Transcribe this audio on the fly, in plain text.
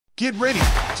Get ready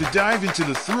to dive into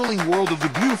the thrilling world of the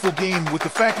beautiful game with the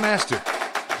Fact Master.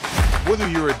 Whether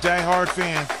you're a die-hard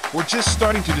fan or just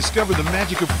starting to discover the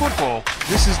magic of football,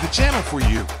 this is the channel for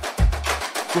you.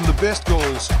 From the best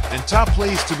goals and top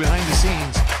plays to behind the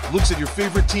scenes, looks at your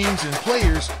favorite teams and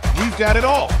players, we've got it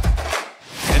all.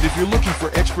 And if you're looking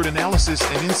for expert analysis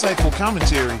and insightful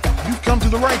commentary, you've come to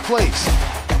the right place.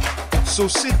 So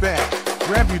sit back,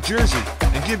 grab your jersey,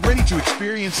 and get ready to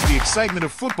experience the excitement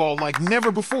of football like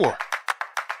never before.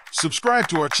 Subscribe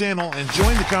to our channel and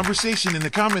join the conversation in the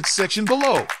comments section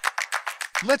below.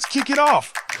 Let's kick it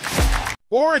off.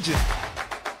 Origin.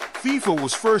 FIFA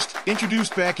was first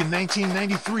introduced back in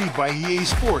 1993 by EA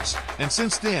Sports, and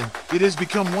since then, it has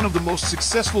become one of the most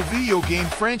successful video game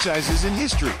franchises in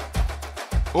history.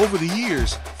 Over the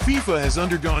years, FIFA has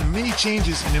undergone many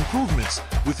changes and improvements,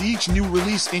 with each new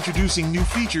release introducing new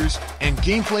features and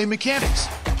gameplay mechanics.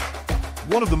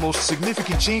 One of the most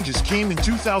significant changes came in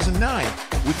 2009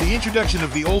 with the introduction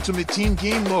of the Ultimate Team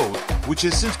Game mode, which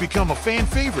has since become a fan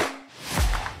favorite.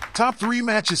 Top 3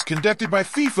 matches conducted by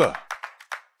FIFA.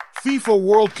 FIFA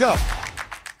World Cup.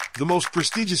 The most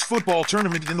prestigious football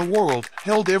tournament in the world,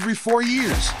 held every 4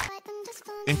 years.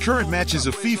 In current matches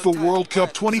of FIFA World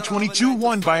Cup 2022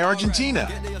 won by Argentina.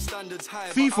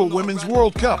 FIFA Women's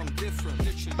World Cup.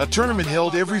 A tournament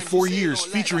held every 4 years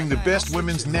featuring the best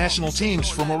women's national teams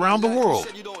from around the world.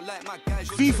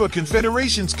 FIFA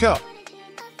Confederations Cup.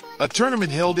 A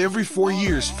tournament held every 4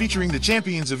 years featuring the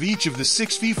champions of each of the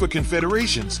 6 FIFA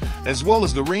confederations, as well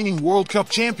as the reigning World Cup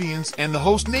champions and the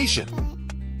host nation.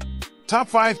 Top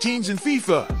 5 teams in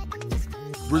FIFA.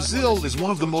 Brazil is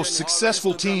one of the most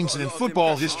successful teams in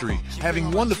football history,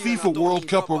 having won the FIFA World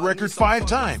Cup a record 5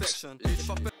 times.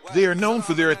 They are known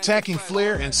for their attacking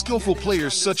flair and skillful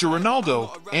players such as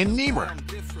Ronaldo and Neymar.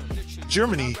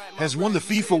 Germany has won the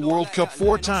FIFA World Cup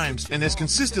 4 times and has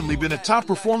consistently been a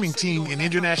top-performing team in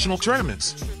international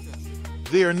tournaments.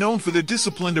 They are known for their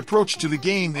disciplined approach to the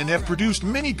game and have produced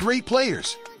many great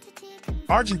players.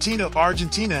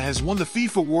 Argentina has won the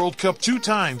FIFA World Cup 2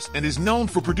 times and is known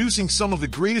for producing some of the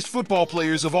greatest football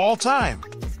players of all time.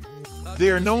 They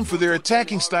are known for their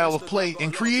attacking style of play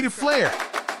and creative flair.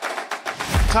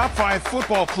 Top 5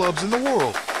 football clubs in the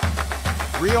world.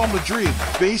 Real Madrid,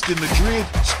 based in Madrid,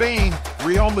 Spain.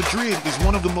 Real Madrid is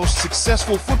one of the most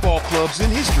successful football clubs in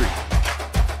history.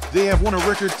 They have won a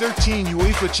record 13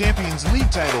 UEFA Champions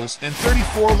League titles and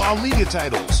 34 La Liga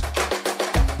titles.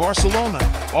 Barcelona,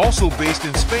 also based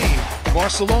in Spain,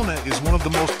 Barcelona is one of the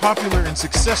most popular and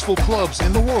successful clubs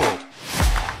in the world.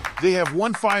 They have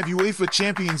won 5 UEFA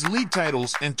Champions League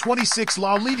titles and 26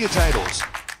 La Liga titles.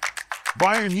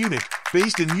 Bayern Munich,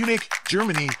 based in Munich,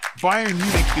 Germany, Bayern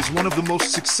Munich is one of the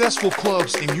most successful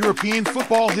clubs in European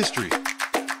football history.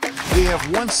 They have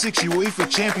won 6 UEFA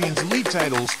Champions League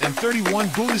titles and 31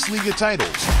 Bundesliga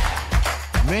titles.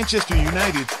 Manchester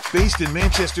United, based in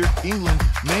Manchester, England,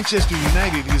 Manchester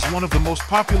United is one of the most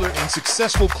popular and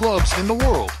successful clubs in the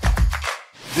world.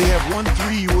 They have won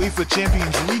 3 UEFA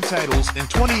Champions League titles and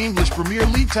 20 English Premier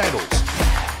League titles.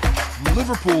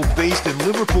 Liverpool, based in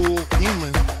Liverpool,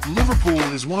 England, Liverpool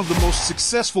is one of the most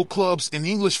successful clubs in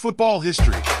English football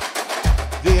history.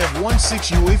 They have won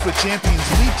 6 UEFA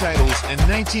Champions League titles and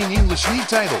 19 English League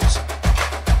titles.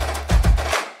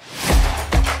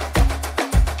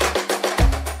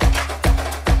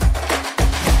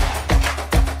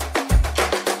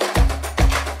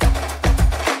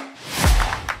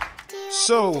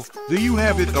 So, there you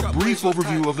have it, a brief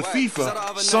overview of the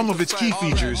FIFA, some of its key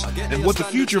features, and what the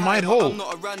future might hold.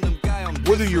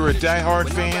 Whether you're a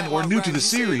die-hard fan or new to the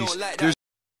series, there's